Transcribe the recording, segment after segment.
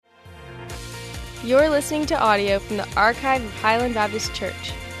You're listening to audio from the archive of Highland Baptist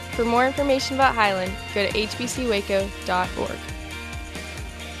Church. For more information about Highland, go to hbcwaco.org.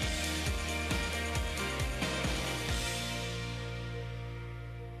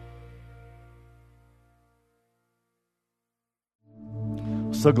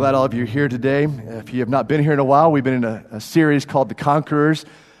 So glad all of you are here today. If you have not been here in a while, we've been in a series called The Conquerors.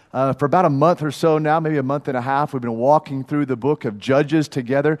 For about a month or so now, maybe a month and a half, we've been walking through the book of Judges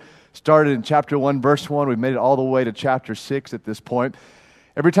together. Started in chapter 1, verse 1. We've made it all the way to chapter 6 at this point.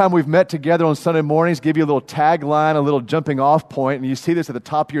 Every time we've met together on Sunday mornings, give you a little tagline, a little jumping off point, and you see this at the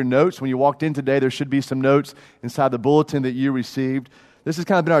top of your notes. When you walked in today, there should be some notes inside the bulletin that you received. This has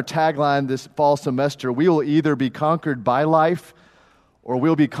kind of been our tagline this fall semester. We will either be conquered by life or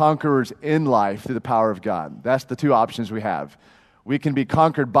we'll be conquerors in life through the power of God. That's the two options we have. We can be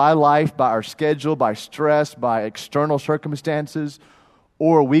conquered by life, by our schedule, by stress, by external circumstances,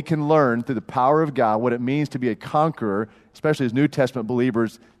 or we can learn through the power of God what it means to be a conqueror, especially as New Testament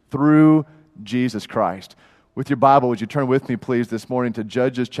believers, through Jesus Christ. With your Bible, would you turn with me, please, this morning to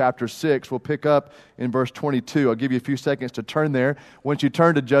Judges chapter 6. We'll pick up in verse 22. I'll give you a few seconds to turn there. Once you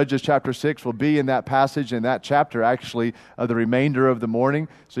turn to Judges chapter 6, we'll be in that passage, in that chapter, actually, the remainder of the morning.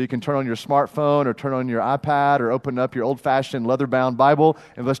 So you can turn on your smartphone or turn on your iPad or open up your old-fashioned leather-bound Bible,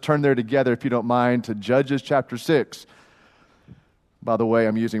 and let's turn there together, if you don't mind, to Judges chapter 6. By the way,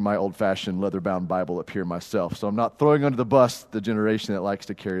 I'm using my old-fashioned leather-bound Bible up here myself, so I'm not throwing under the bus the generation that likes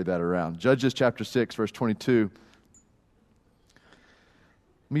to carry that around. Judges chapter 6, verse 22.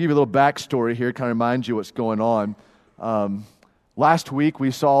 Let me give you a little backstory here, kind of remind you what's going on. Last week,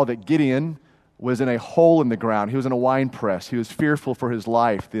 we saw that Gideon was in a hole in the ground. He was in a wine press. He was fearful for his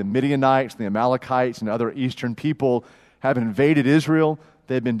life. The Midianites, the Amalekites, and other eastern people have invaded Israel.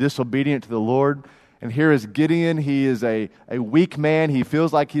 They've been disobedient to the Lord. And here is Gideon. He is a weak man. He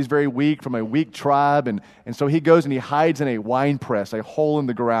feels like he's very weak, from a weak tribe. And so he goes and he hides in a wine press, a hole in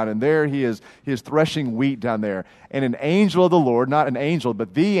the ground. And there he is threshing wheat down there. And an angel of the Lord, not an angel,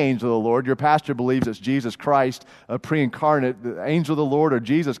 but the angel of the Lord, your pastor believes it's Jesus Christ, pre-incarnate. The angel of the Lord, or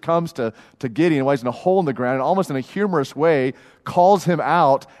Jesus, comes to Gideon while he's in a hole in the ground, and almost in a humorous way calls him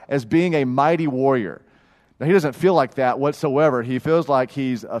out as being a mighty warrior. Now, he doesn't feel like that whatsoever. He feels like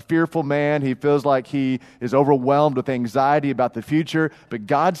he's a fearful man. He feels like he is overwhelmed with anxiety about the future. But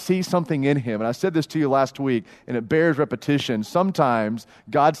God sees something in him. And I said this to you last week, and it bears repetition. Sometimes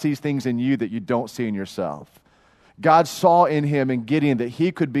God sees things in you that you don't see in yourself. God saw in him, in Gideon, that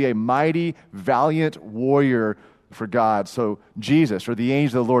he could be a mighty, valiant warrior for God. So Jesus, or the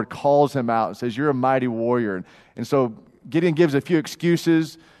angel of the Lord, calls him out and says, "You're a mighty warrior." And so Gideon gives a few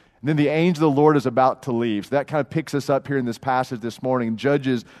excuses. And then the angel of the Lord is about to leave. So that kind of picks us up here in this passage this morning,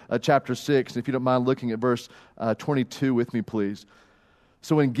 Judges chapter 6. If you don't mind looking at verse 22 with me, please.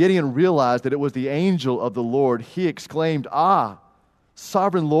 So when Gideon realized that it was the angel of the Lord, he exclaimed, "Ah,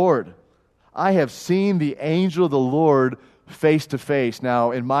 sovereign Lord, I have seen the angel of the Lord face to face."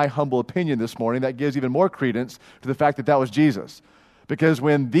 Now, in my humble opinion this morning, that gives even more credence to the fact that that was Jesus. Because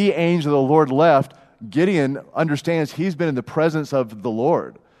when the angel of the Lord left, Gideon understands he's been in the presence of the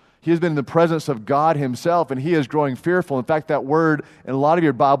Lord. He has been in the presence of God himself, and he is growing fearful. In fact, that word, in a lot of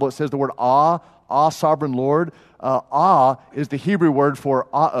your Bible, it says the word awe, sovereign Lord. Awe is the Hebrew word for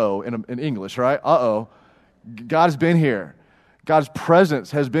uh-oh in English, right? Uh-oh. God has been here. God's presence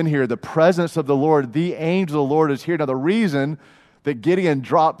has been here. The presence of the Lord, the angel of the Lord is here. Now, the reason that Gideon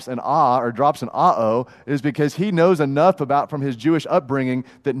drops an awe or drops an uh-oh is because he knows enough from his Jewish upbringing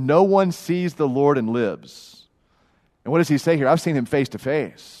that no one sees the Lord and lives. And what does he say here? I've seen him face to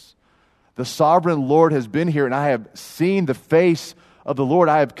face. The sovereign Lord has been here, and I have seen the face of the Lord.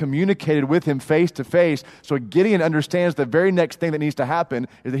 I have communicated with him face to face. So Gideon understands the very next thing that needs to happen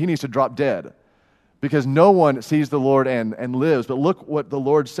is that he needs to drop dead, because no one sees the Lord and lives. But look what the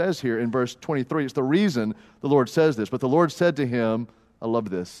Lord says here in verse 23. It's the reason the Lord says this. But the Lord said to him, I love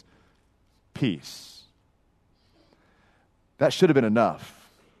this, peace. That should have been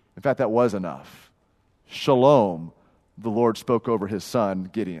enough. In fact, that was enough. Shalom, the Lord spoke over his son,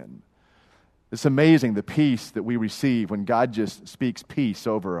 Gideon. It's amazing the peace that we receive when God just speaks peace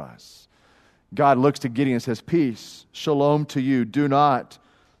over us. God looks to Gideon and says, "Peace, shalom to you. Do not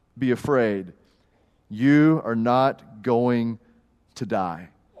be afraid. You are not going to die."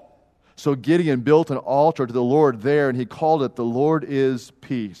 So Gideon built an altar to the Lord there, and he called it, "The Lord is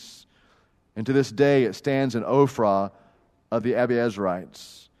Peace." And to this day it stands in Ophrah of the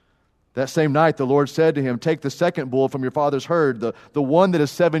Abiezrites. That same night, the Lord said to him, "Take the second bull from your father's herd, the one that is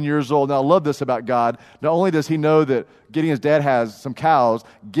 7 years old." Now, I love this about God. Not only does he know that Gideon's dad has some cows,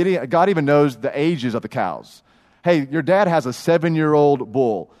 God even knows the ages of the cows. Hey, your dad has a 7-year-old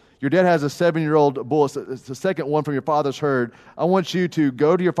bull. Your dad has a 7-year-old bull. It's the second one from your father's herd. I want you to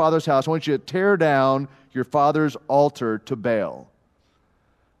go to your father's house. I want you to tear down your father's altar to Baal.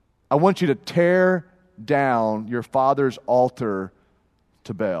 I want you to tear down your father's altar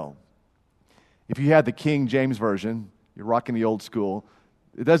to Baal. If you had the King James Version, you're rocking the old school,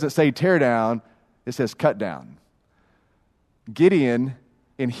 it doesn't say tear down, it says cut down. Gideon,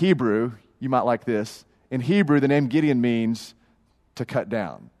 in Hebrew, you might like this, in Hebrew, the name Gideon means to cut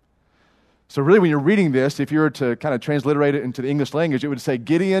down. So really, when you're reading this, if you were to kind of transliterate it into the English language, it would say,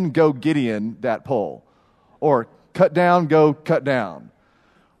 Gideon, go Gideon that pole. Or cut down, go cut down.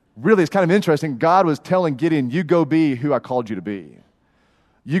 Really, it's kind of interesting. God was telling Gideon, you go be who I called you to be.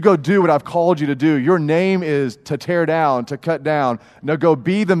 You go do what I've called you to do. Your name is to tear down, to cut down. Now go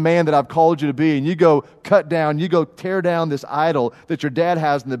be the man that I've called you to be. And you go cut down, you go tear down this idol that your dad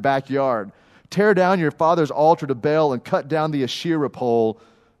has in the backyard. Tear down your father's altar to Baal and cut down the Asherah pole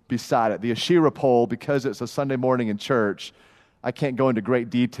beside it. The Asherah pole, because it's a Sunday morning in church, I can't go into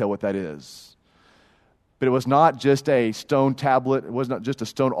great detail what that is. But it was not just a stone tablet. It was not just a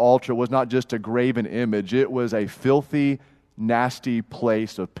stone altar. It was not just a graven image. It was a filthy, nasty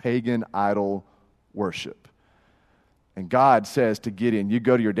place of pagan idol worship. And God says to Gideon, you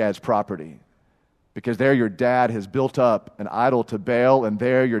go to your dad's property, because there your dad has built up an idol to Baal, and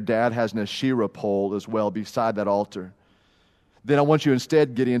there your dad has an Asherah pole as well beside that altar. Then I want you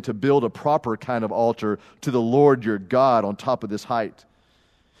instead, Gideon, to build a proper kind of altar to the Lord your God on top of this height.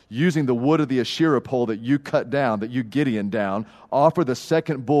 Using the wood of the Asherah pole that you cut down, that you Gideon down, offer the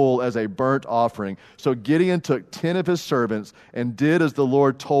second bull as a burnt offering. So Gideon took 10 of his servants and did as the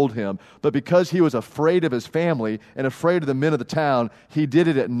Lord told him. But because he was afraid of his family and afraid of the men of the town, he did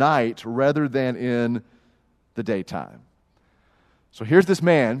it at night rather than in the daytime. So here's this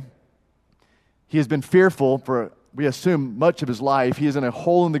man. He has been fearful for, we assume, much of his life. He is in a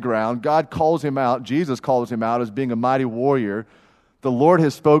hole in the ground. God calls him out. Jesus calls him out as being a mighty warrior. The Lord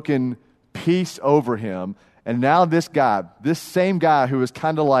has spoken peace over him. And now this guy, this same guy who is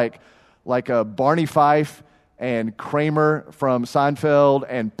kind of like a Barney Fife and Kramer from Seinfeld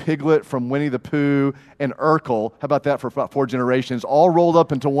and Piglet from Winnie the Pooh and Urkel, how about that for about 4 generations, all rolled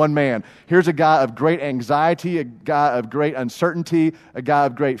up into one man. Here's a guy of great anxiety, a guy of great uncertainty, a guy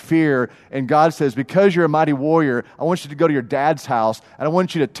of great fear. And God says, because you're a mighty warrior, I want you to go to your dad's house, and I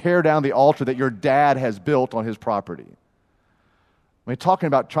want you to tear down the altar that your dad has built on his property. I mean, talking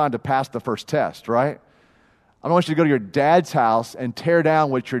about trying to pass the first test, right? I want you to go to your dad's house and tear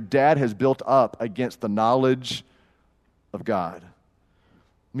down what your dad has built up against the knowledge of God.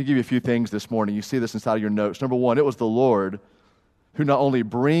 Let me give you a few things this morning. You see this inside of your notes. Number one, it was the Lord who not only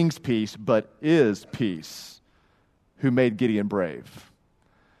brings peace, but is peace, who made Gideon brave.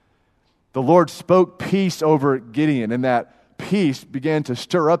 The Lord spoke peace over Gideon, and that peace began to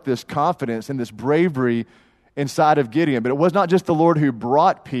stir up this confidence and this bravery inside of Gideon. But it was not just the Lord who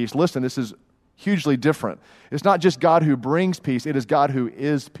brought peace. Listen, this is hugely different. It's not just God who brings peace, it is God who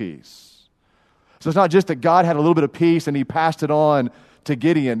is peace. So it's not just that God had a little bit of peace and he passed it on to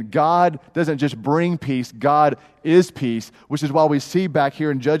Gideon. God doesn't just bring peace, God is peace, which is why we see back here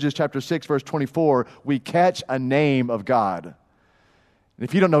in Judges chapter 6, verse 24, we catch a name of God. And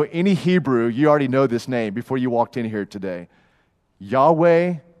if you don't know any Hebrew, you already know this name before you walked in here today.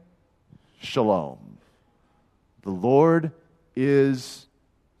 Yahweh Shalom. The Lord is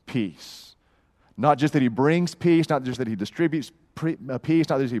peace. Not just that he brings peace, not just that he distributes peace, not just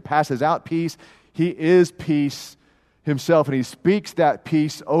that he passes out peace. He is peace himself, and he speaks that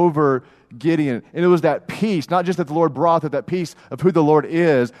peace over Gideon. And it was that peace, not just that the Lord brought, that peace of who the Lord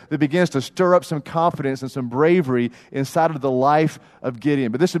is, that begins to stir up some confidence and some bravery inside of the life of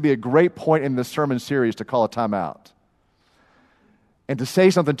Gideon. But this would be a great point in this sermon series to call a timeout. And to say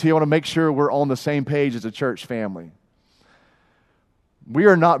something to you, I want to make sure we're on the same page as a church family. We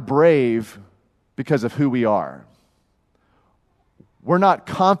are not brave because of who we are. We're not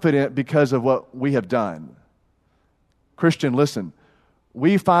confident because of what we have done. Christian, listen.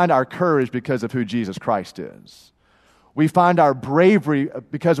 We find our courage because of who Jesus Christ is. We find our bravery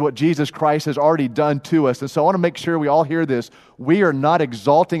because of what Jesus Christ has already done to us. And so I want to make sure we all hear this. We are not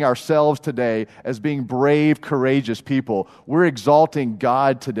exalting ourselves today as being brave, courageous people. We're exalting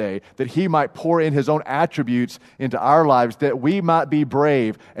God today that he might pour in his own attributes into our lives, that we might be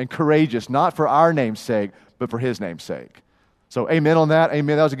brave and courageous, not for our name's sake, but for his name's sake. So amen on that.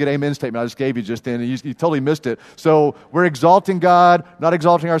 Amen. That was a good amen statement I just gave you just then. You totally missed it. So we're exalting God, not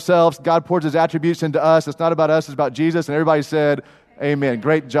exalting ourselves. God pours his attributes into us. It's not about us. It's about Jesus. And everybody said, amen.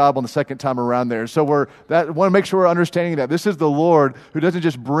 Great job on the second time around there. So want to make sure we're understanding that. This is the Lord who doesn't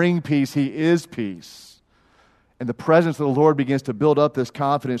just bring peace. He is peace. And the presence of the Lord begins to build up this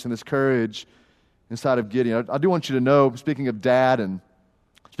confidence and this courage inside of Gideon. I do want you to know, speaking of dad and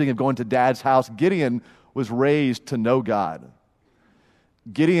speaking of going to dad's house, Gideon was raised to know God.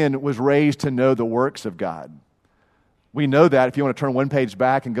 Gideon was raised to know the works of God. We know that if you want to turn one page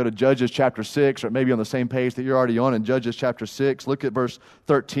back and go to Judges chapter 6, or maybe on the same page that you're already on in Judges chapter 6, look at verse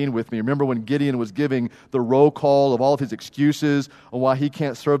 13 with me. Remember when Gideon was giving the roll call of all of his excuses on why he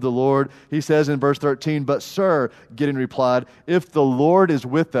can't serve the Lord? He says in verse 13, "But sir," Gideon replied, "if the Lord is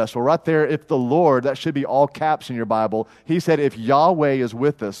with us," well, right there, if the Lord, that should be all caps in your Bible. He said, if Yahweh is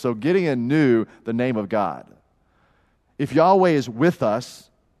with us. So Gideon knew the name of God. If Yahweh is with us,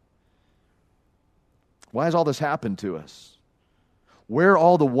 why has all this happened to us? Where are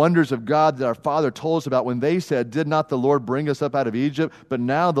all the wonders of God that our father told us about when they said, "Did not the Lord bring us up out of Egypt?" But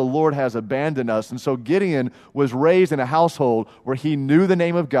now the Lord has abandoned us. And so Gideon was raised in a household where he knew the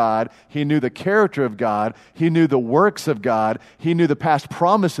name of God, he knew the character of God, he knew the works of God, he knew the past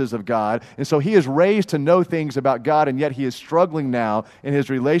promises of God. And so he is raised to know things about God, and yet he is struggling now in his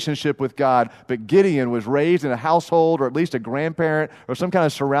relationship with God. But Gideon was raised in a household, or at least a grandparent, or some kind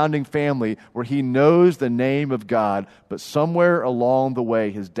of surrounding family where he knows the name of God, but somewhere along the way,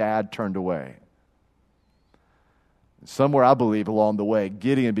 his dad turned away. Somewhere, I believe, along the way,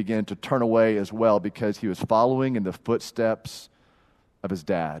 Gideon began to turn away as well because he was following in the footsteps of his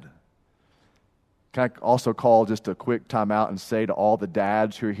dad. Can I also call just a quick time out and say to all the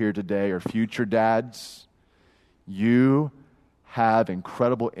dads who are here today, or future dads, you have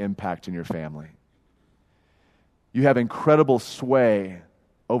incredible impact in your family. You have incredible sway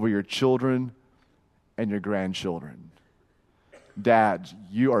over your children and your grandchildren. Dads,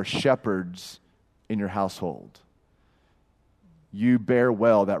 you are shepherds in your household. You bear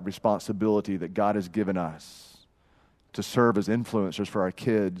well that responsibility that God has given us to serve as influencers for our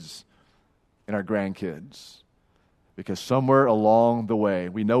kids and our grandkids. Because somewhere along the way,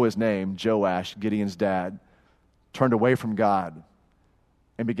 we know his name, Joash, Gideon's dad, turned away from God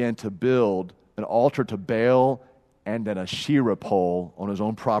and began to build an altar to Baal and an Asherah pole on his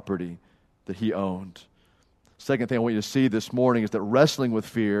own property that he owned. Second thing I want you to see this morning is that wrestling with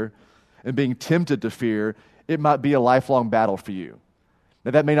fear and being tempted to fear, it might be a lifelong battle for you. Now,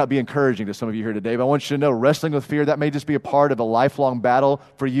 that may not be encouraging to some of you here today, but I want you to know wrestling with fear, that may just be a part of a lifelong battle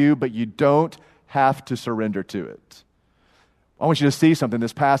for you, but you don't have to surrender to it. I want you to see something in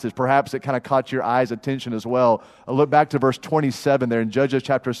this passage. Perhaps it kind of caught your eye's attention as well. Look back to verse 27 there in Judges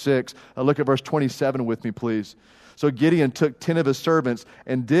chapter 6. Look at verse 27 with me, please. So Gideon took 10 of his servants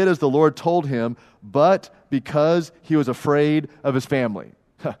and did as the Lord told him, but because he was afraid of his family.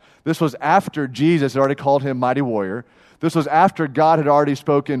 This was after Jesus had already called him mighty warrior. This was after God had already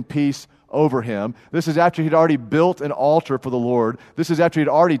spoken peace over him. This is after he'd already built an altar for the Lord. This is after he'd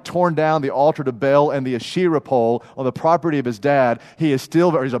already torn down the altar to Baal and the Asherah pole on the property of his dad. He's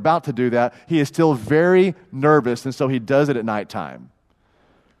about to do that. He is still very nervous, and so he does it at nighttime.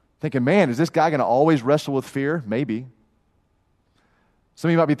 Thinking, man, is this guy going to always wrestle with fear? Maybe. Some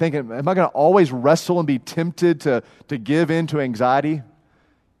of you might be thinking, am I going to always wrestle and be tempted to give in to anxiety?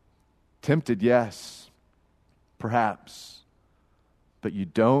 Tempted, yes. Perhaps. But you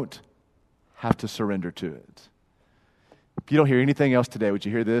don't have to surrender to it. If you don't hear anything else today, would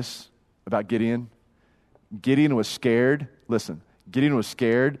you hear this about Gideon? Gideon was scared. Listen, Gideon was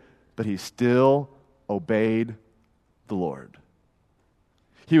scared, but he still obeyed the Lord.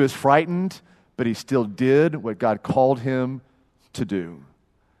 He was frightened, but he still did what God called him to do.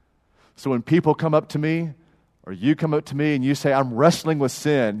 So when people come up to me, or you come up to me and you say, I'm wrestling with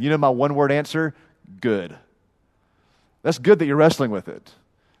sin, you know my one-word answer? Good. That's good that you're wrestling with it.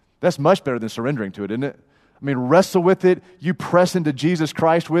 That's much better than surrendering to it, isn't it? I mean, wrestle with it. You press into Jesus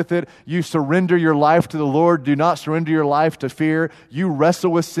Christ with it. You surrender your life to the Lord. Do not surrender your life to fear. You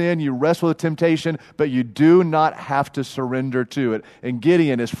wrestle with sin. You wrestle with temptation, but you do not have to surrender to it. And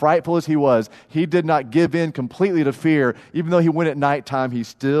Gideon, as frightful as he was, he did not give in completely to fear. Even though he went at nighttime, he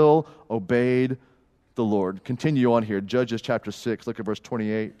still obeyed the Lord. Continue on here. Judges chapter 6. Look at verse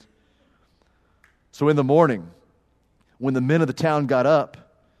 28. So in the morning, when the men of the town got up,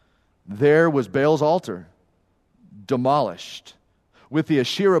 there was Baal's altar, demolished, with the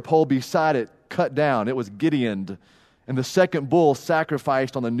Asherah pole beside it cut down. It was Gideoned, and the second bull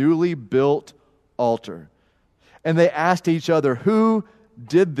sacrificed on the newly built altar. And they asked each other, who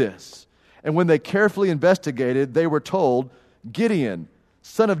did this? And when they carefully investigated, they were told, Gideon,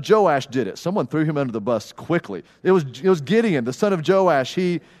 son of Joash, did it. Someone threw him under the bus quickly. It was Gideon, the son of Joash.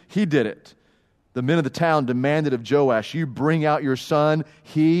 He did it. The men of the town demanded of Joash, you bring out your son,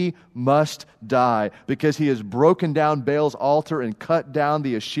 he must die, because he has broken down Baal's altar and cut down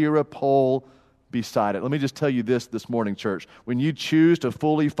the Asherah pole beside it. Let me just tell you this morning, church. When you choose to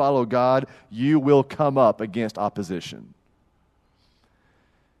fully follow God, you will come up against opposition.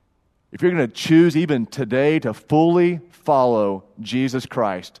 If you're going to choose even today to fully follow Jesus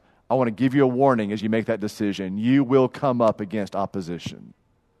Christ, I want to give you a warning as you make that decision. You will come up against opposition.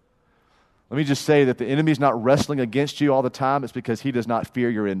 Let me just say that the enemy is not wrestling against you all the time. It's because he does not fear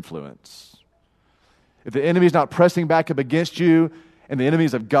your influence. If the enemy is not pressing back up against you, and the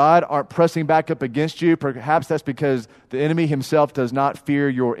enemies of God aren't pressing back up against you, perhaps that's because the enemy himself does not fear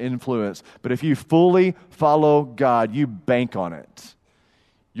your influence. But if you fully follow God, you bank on it.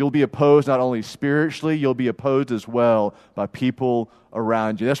 You'll be opposed not only spiritually, you'll be opposed as well by people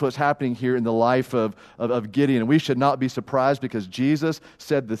around you. That's what's happening here in the life of Gideon. We should not be surprised because Jesus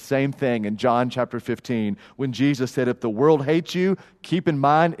said the same thing in John chapter 15 when Jesus said, if the world hates you, keep in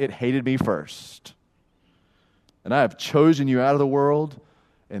mind it hated me first. And I have chosen you out of the world,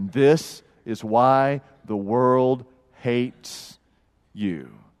 and this is why the world hates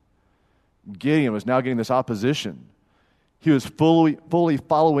you. Gideon was now getting this opposition. He was fully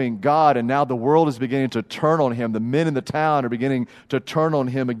following God, and now the world is beginning to turn on him. The men in the town are beginning to turn on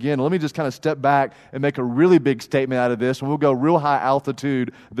him again. Let me just kind of step back and make a really big statement out of this, and we'll go real high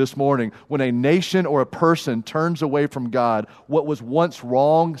altitude this morning. When a nation or a person turns away from God, what was once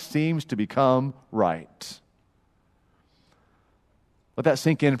wrong seems to become right. Let that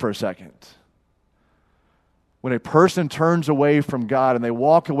sink in for a second. When a person turns away from God and they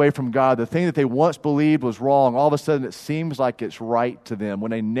walk away from God, the thing that they once believed was wrong, all of a sudden it seems like it's right to them.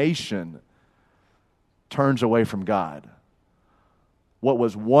 When a nation turns away from God, what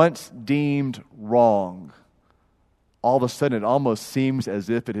was once deemed wrong, all of a sudden it almost seems as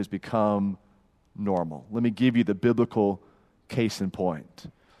if it has become normal. Let me give you the biblical case in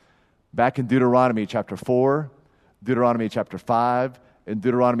point. Back in Deuteronomy chapter 4, Deuteronomy chapter 5, in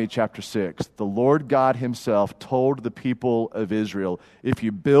Deuteronomy chapter 6, the Lord God himself told the people of Israel, if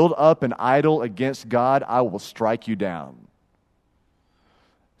you build up an idol against God, I will strike you down.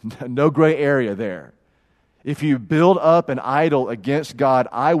 No gray area there. If you build up an idol against God,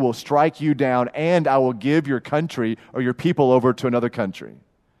 I will strike you down, and I will give your country or your people over to another country.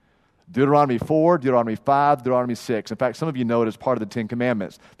 Deuteronomy 4, Deuteronomy 5, Deuteronomy 6. In fact, some of you know it as part of the Ten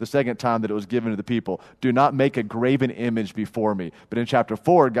Commandments, the second time that it was given to the people. Do not make a graven image before me. But in chapter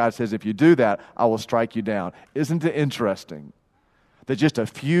 4, God says, if you do that, I will strike you down. Isn't it interesting that just a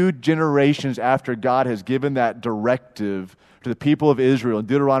few generations after God has given that directive to the people of Israel, in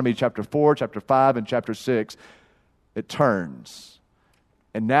Deuteronomy chapter 4, chapter 5, and chapter 6, it turns.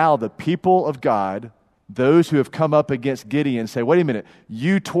 And now the people of God, those who have come up against Gideon, say, wait a minute,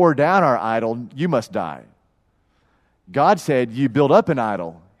 you tore down our idol, you must die. God said, you build up an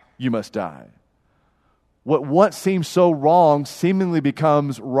idol, you must die. What once seemed so wrong seemingly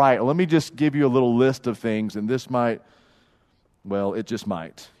becomes right. Let me just give you a little list of things, and this might, well, it just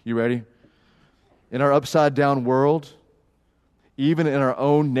might. You ready? In our upside-down world, even in our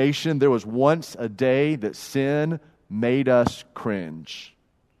own nation, there was once a day that sin made us cringe.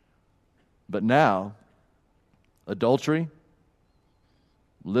 But now, adultery,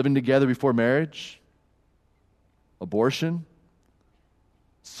 living together before marriage, abortion,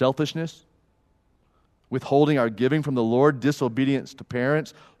 selfishness, withholding our giving from the Lord, disobedience to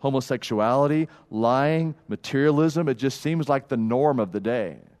parents, homosexuality, lying, materialism, it just seems like the norm of the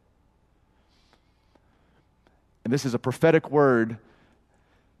day. And this is a prophetic word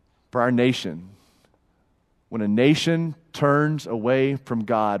for our nation. When a nation turns away from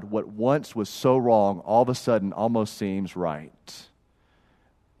God, what once was so wrong all of a sudden almost seems right.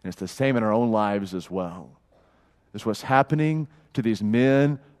 And it's the same in our own lives as well. It's what's happening to these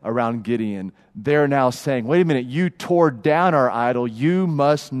men around Gideon. They're now saying, wait a minute, you tore down our idol, you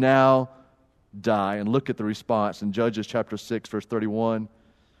must now die. And look at the response in Judges chapter 6, verse 31.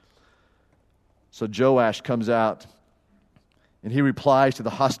 So Joash comes out, and he replies to the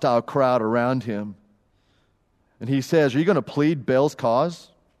hostile crowd around him. And he says, are you going to plead Baal's cause?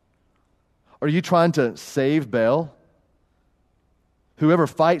 Are you trying to save Baal? Whoever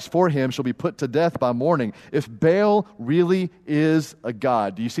fights for him shall be put to death by morning. If Baal really is a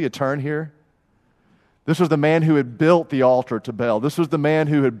god, do you see a turn here? This was the man who had built the altar to Baal. This was the man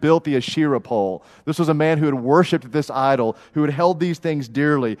who had built the Asherah pole. This was a man who had worshipped this idol, who had held these things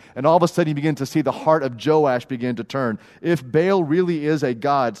dearly. And all of a sudden you begin to see the heart of Joash begin to turn. If Baal really is a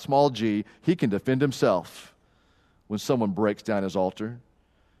god, small g, he can defend himself when someone breaks down his altar.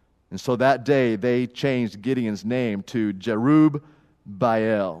 And so that day they changed Gideon's name to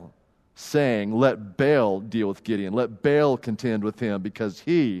Jerub-Baal, saying, let Baal deal with Gideon. Let Baal contend with him, because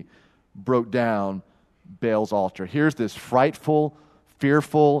he broke down Baal's altar. Here's this frightful,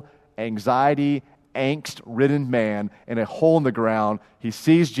 fearful, anxiety, angst-ridden man in a hole in the ground. He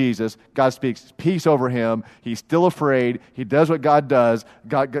sees Jesus. God speaks peace over him. He's still afraid. He does what God does.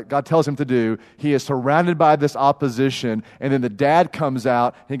 God tells him to do. He is surrounded by this opposition. And then the dad comes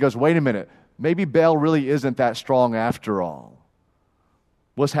out and he goes, wait a minute. Maybe Baal really isn't that strong after all.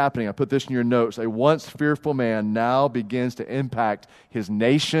 What's happening? I put this in your notes. A once fearful man now begins to impact his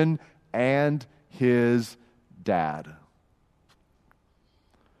nation and his dad.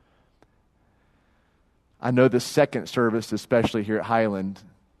 I know the second service, especially here at Highland,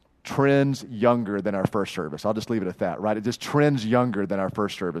 trends younger than our first service. I'll just leave it at that, right? It just trends younger than our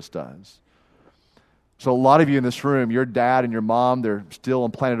first service does. So a lot of you in this room, your dad and your mom, they're still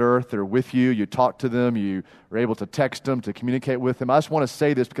on planet Earth. They're with you. You talk to them. You are able to text them, to communicate with them. I just want to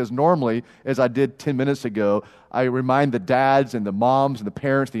say this because normally, as I did 10 minutes ago, I remind the dads and the moms and the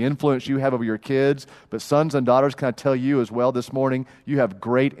parents the influence you have over your kids. But sons and daughters, can I tell you as well this morning, you have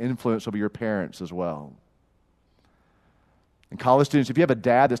great influence over your parents as well. And college students, if you have a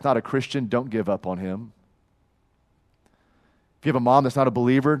dad that's not a Christian, don't give up on him. If you have a mom that's not a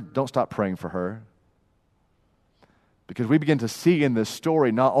believer, don't stop praying for her. Because we begin to see in this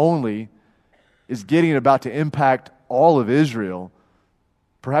story, not only is Gideon about to impact all of Israel,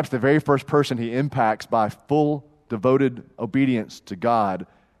 perhaps the very first person he impacts by full, devoted obedience to God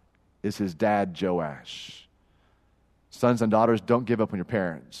is his dad, Joash. Sons and daughters, don't give up on your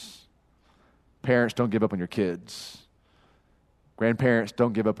parents. Parents, don't give up on your kids. Grandparents,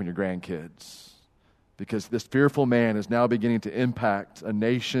 don't give up on your grandkids. Because this fearful man is now beginning to impact a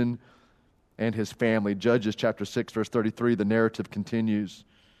nation and his family. Judges chapter 6, verse 33, the narrative continues.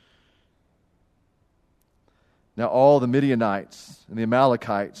 Now all the Midianites and the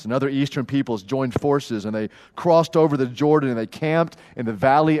Amalekites and other eastern peoples joined forces, and they crossed over the Jordan, and they camped in the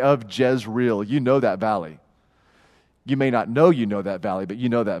valley of Jezreel. You know that valley. You may not know you know that valley, but you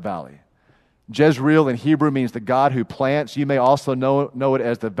know that valley. Jezreel in Hebrew means the God who plants. You may also know it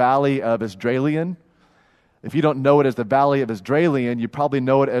as the valley of Esdraelon. If you don't know it as the valley of Esdraelon, you probably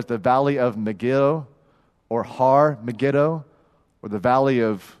know it as the valley of Megiddo or Har Megiddo or the valley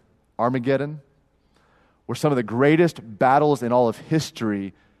of Armageddon, where some of the greatest battles in all of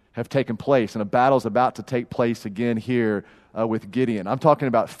history have taken place. And a battle is about to take place again here with Gideon. I'm talking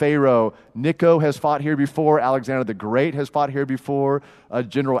about Pharaoh Necho has fought here before. Alexander the Great has fought here before.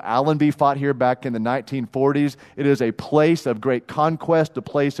 General Allenby fought here back in the 1940s. It is a place of great conquest, a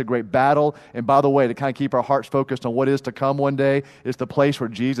place of great battle. And by the way, to kind of keep our hearts focused on what is to come one day, it's the place where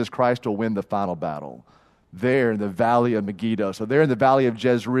Jesus Christ will win the final battle. There in the valley of Megiddo. So there in the valley of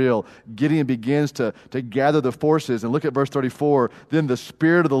Jezreel, Gideon begins to gather the forces. And look at verse 34. Then the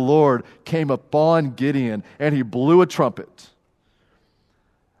Spirit of the Lord came upon Gideon, and he blew a trumpet.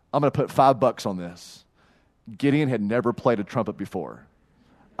 I'm going to put $5 on this. Gideon had never played a trumpet before.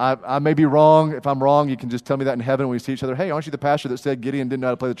 I may be wrong. If I'm wrong, you can just tell me that in heaven when we see each other. Hey, aren't you the pastor that said Gideon didn't know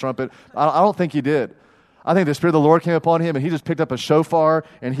how to play the trumpet? I don't think he did. I think the Spirit of the Lord came upon him, and he just picked up a shofar,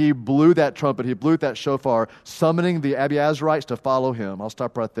 and he blew that trumpet. He blew that shofar, summoning the Abiezrites to follow him. I'll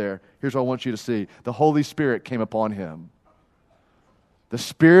stop right there. Here's what I want you to see. The Holy Spirit came upon him. The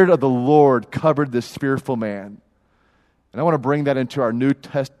Spirit of the Lord covered this fearful man. And I want to bring that into our New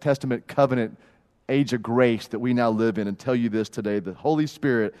Testament covenant age of grace that we now live in and tell you this today. The Holy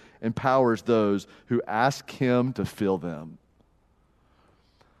Spirit empowers those who ask him to fill them.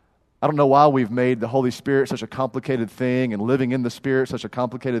 I don't know why we've made the Holy Spirit such a complicated thing and living in the Spirit such a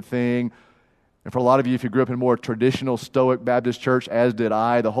complicated thing. And for a lot of you, if you grew up in a more traditional Stoic Baptist church, as did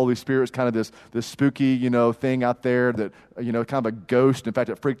I, the Holy Spirit is kind of this spooky, thing out there that, kind of a ghost. In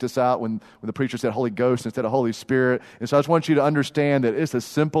fact, it freaked us out when the preacher said Holy Ghost instead of Holy Spirit. And so I just want you to understand that it's as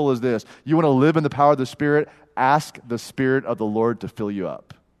simple as this. You want to live in the power of the Spirit, ask the Spirit of the Lord to fill you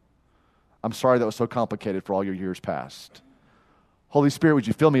up. I'm sorry that was so complicated for all your years past. Holy Spirit, would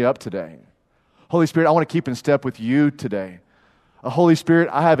you fill me up today? Holy Spirit, I want to keep in step with you today. Holy Spirit,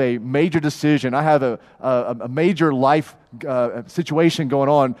 I have a major decision. I have a major life situation going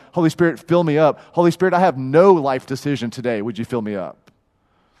on. Holy Spirit, fill me up. Holy Spirit, I have no life decision today. Would you fill me up?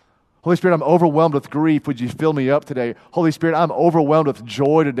 Holy Spirit, I'm overwhelmed with grief. Would you fill me up today? Holy Spirit, I'm overwhelmed with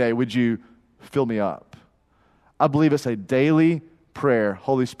joy today. Would you fill me up? I believe it's a daily prayer.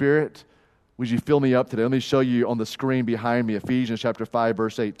 Holy Spirit, would you fill me up today? Let me show you on the screen behind me, Ephesians chapter 5,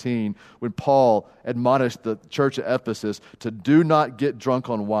 verse 18, when Paul admonished the church at Ephesus to do not get drunk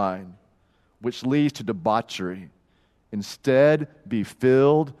on wine, which leads to debauchery. Instead, be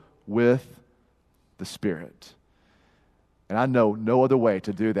filled with the Spirit. And I know no other way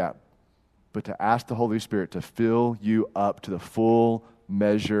to do that but to ask the Holy Spirit to fill you up to the full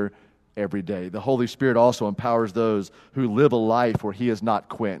measure every day. The Holy Spirit also empowers those who live a life where He is not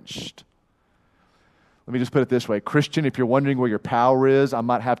quenched. Let me just put it this way. Christian, if you're wondering where your power is, I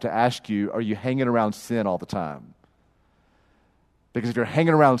might have to ask you, are you hanging around sin all the time? Because if you're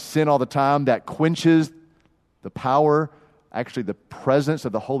hanging around sin all the time, that quenches the power, actually the presence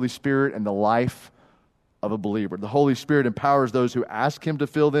of the Holy Spirit and the life of a believer. The Holy Spirit empowers those who ask Him to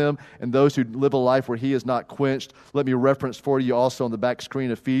fill them and those who live a life where He is not quenched. Let me reference for you also on the back screen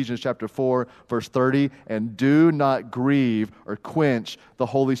Ephesians chapter 4, verse 30. And do not grieve or quench the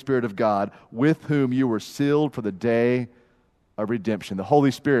Holy Spirit of God, with whom you were sealed for the day of redemption. The Holy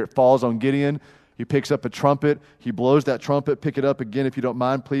Spirit falls on Gideon. He picks up a trumpet. He blows that trumpet. Pick it up again, if you don't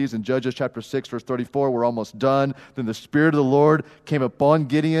mind, please. In Judges chapter 6, verse 34, we're almost done. Then the Spirit of the Lord came upon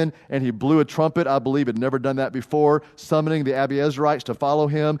Gideon, and he blew a trumpet. I believe he'd never done that before, summoning the Abiezrites to follow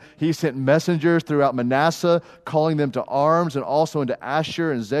him. He sent messengers throughout Manasseh, calling them to arms, and also into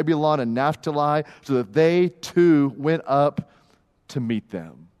Asher and Zebulun and Naphtali, so that they too went up to meet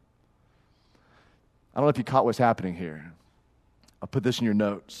them. I don't know if you caught what's happening here. I'll put this in your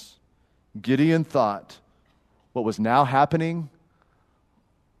notes. Gideon thought what was now happening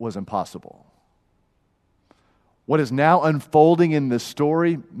was impossible. What is now unfolding in this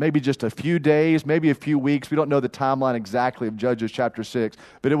story, maybe just a few days, maybe a few weeks, we don't know the timeline exactly of Judges chapter 6,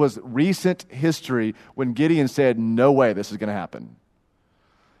 but it was recent history when Gideon said, no way this is going to happen.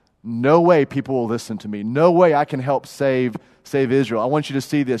 No way people will listen to me. No way I can help save Israel. I want you to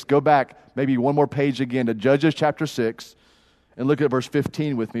see this. Go back maybe one more page again to Judges chapter 6. And look at verse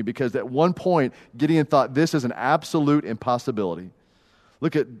 15 with me, because at one point, Gideon thought this is an absolute impossibility.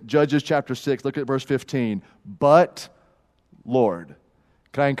 Look at Judges chapter 6. Look at verse 15. But Lord.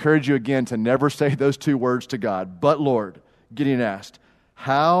 Can I encourage you again to never say those two words to God? But Lord. Gideon asked,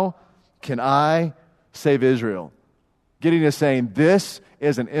 how can I save Israel? Gideon is saying this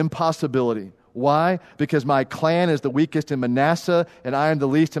is an impossibility. Why? Because my clan is the weakest in Manasseh, and I am the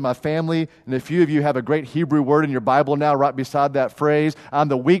least in my family. And a few of you have a great Hebrew word in your Bible now right beside that phrase. I'm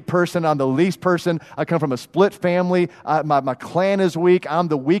the weak person. I'm the least person. I come from a split family. My clan is weak. I'm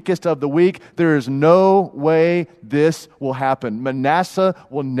the weakest of the weak. There is no way this will happen. Manasseh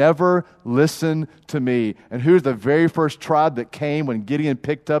will never listen to me. And who's the very first tribe that came when Gideon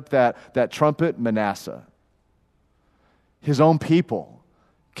picked up that trumpet? Manasseh. His own people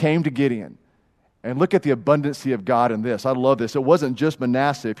came to Gideon. And look at the abundancy of God in this. I love this. It wasn't just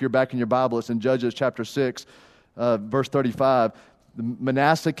Manasseh. If you're back in your Bible, it's in Judges chapter 6, verse 35.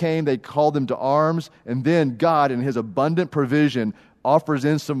 Manasseh came, they called them to arms, and then God, in His abundant provision, offers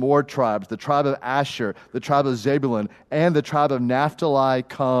in some more tribes. The tribe of Asher, the tribe of Zebulun, and the tribe of Naphtali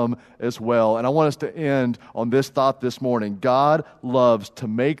come as well. And I want us to end on this thought this morning. God loves to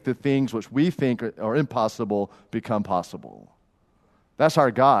make the things which we think are impossible become possible. That's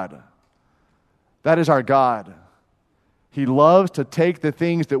our God. That is our God. He loves to take the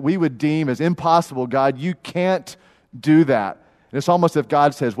things that we would deem as impossible. God, you can't do that. And it's almost as if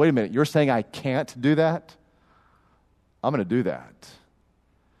God says, wait a minute, you're saying I can't do that? I'm going to do that.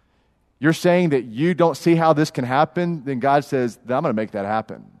 You're saying that you don't see how this can happen? Then God says, then I'm going to make that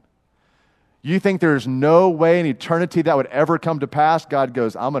happen. You think there's no way in eternity that would ever come to pass? God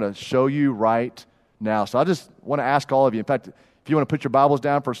goes, I'm going to show you right now. So I just want to ask all of you, in fact, if you want to put your Bibles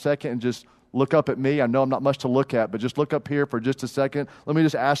down for a second and just look up at me. I know I'm not much to look at, but just look up here for just a second. Let me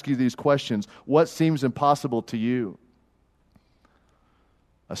just ask you these questions. What seems impossible to you?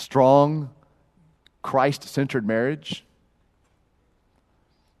 A strong, Christ-centered marriage?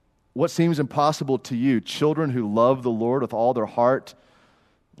 What seems impossible to you? Children who love the Lord with all their heart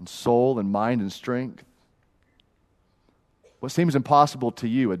and soul and mind and strength? What seems impossible to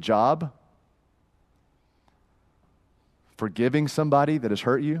you? A job? Forgiving somebody that has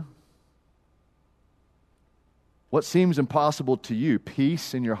hurt you? What seems impossible to you?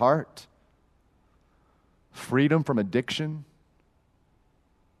 Peace in your heart? Freedom from addiction?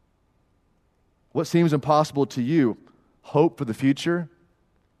 What seems impossible to you? Hope for the future?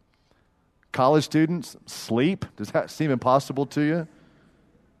 College students, sleep? Does that seem impossible to you?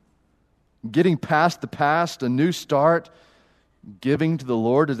 Getting past the past, a new start, giving to the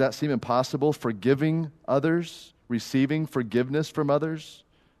Lord, does that seem impossible? Forgiving others, receiving forgiveness from others?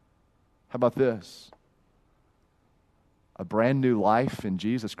 How about this? A brand new life in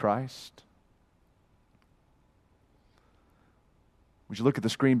Jesus Christ? Would you look at the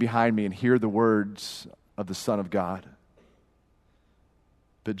screen behind me and hear the words of the Son of God?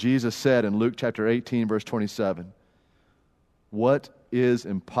 But Jesus said in Luke chapter 18, verse 27, what is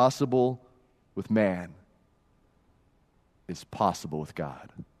impossible with man is possible with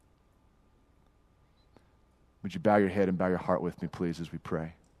God. Would you bow your head and bow your heart with me, please, as we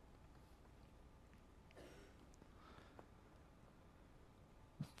pray?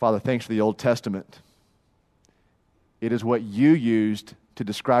 Father, thanks for the Old Testament. It is what you used to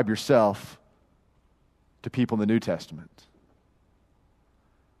describe yourself to people in the New Testament.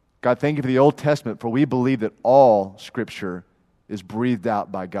 God, thank you for the Old Testament, for we believe that all Scripture is breathed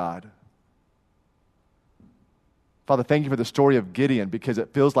out by God. Father, thank you for the story of Gideon, because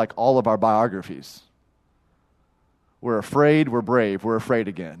it feels like all of our biographies. We're afraid, we're brave, we're afraid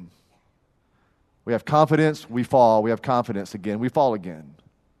again. We have confidence, we fall. We have confidence again, we fall again.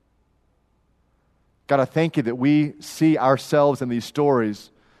 God, I thank you that we see ourselves in these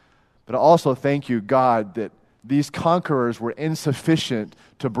stories, but I also thank you, God, that these conquerors were insufficient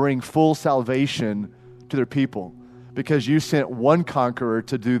to bring full salvation to their people, because you sent one conqueror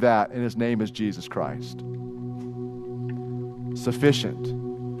to do that, and his name is Jesus Christ. Sufficient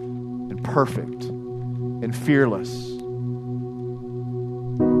and perfect and fearless.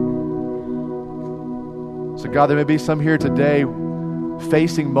 So God, there may be some here today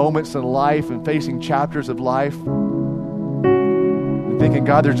facing moments in life and facing chapters of life and thinking,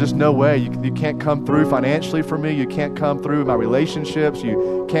 God, there's just no way. You can't come through financially for me. You can't come through with my relationships.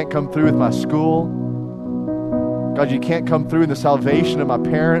 You can't come through with my school. God, you can't come through in the salvation of my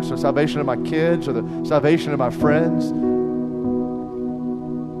parents or salvation of my kids or the salvation of my friends.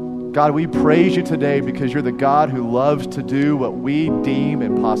 God, we praise you today because you're the God who loves to do what we deem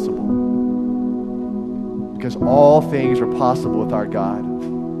impossible. Because all things are possible with our God,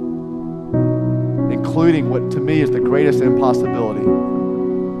 including what to me is the greatest impossibility,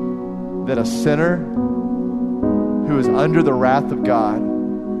 that a sinner who is under the wrath of God,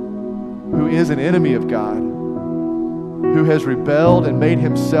 who is an enemy of God, who has rebelled and made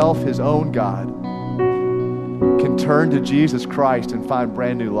himself his own God, can turn to Jesus Christ and find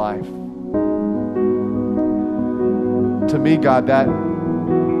brand new life. To me, God, that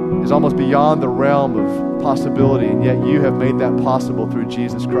is almost beyond the realm of possibility, and yet you have made that possible through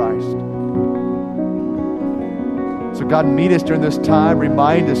Jesus Christ. So God, meet us during this time.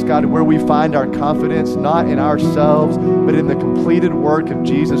 Remind us, God, where we find our confidence, not in ourselves, but in the completed work of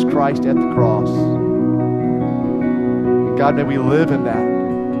Jesus Christ at the cross. And God, may we live in that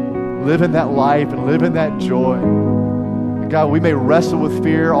life and live in that joy. And God, we may wrestle with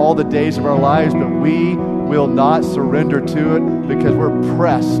fear all the days of our lives, but we will not surrender to it because we're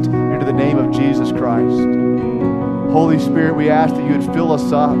pressed into the name of Jesus Christ. Holy Spirit, we ask that you would fill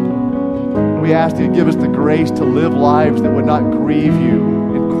us up. We ask that you give us the grace to live lives that would not grieve you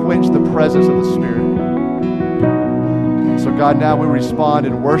and quench the presence of the Spirit. So God, now we respond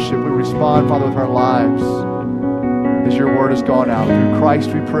in worship. We respond, Father, with our lives as your word has gone out. Through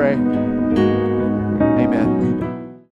Christ we pray.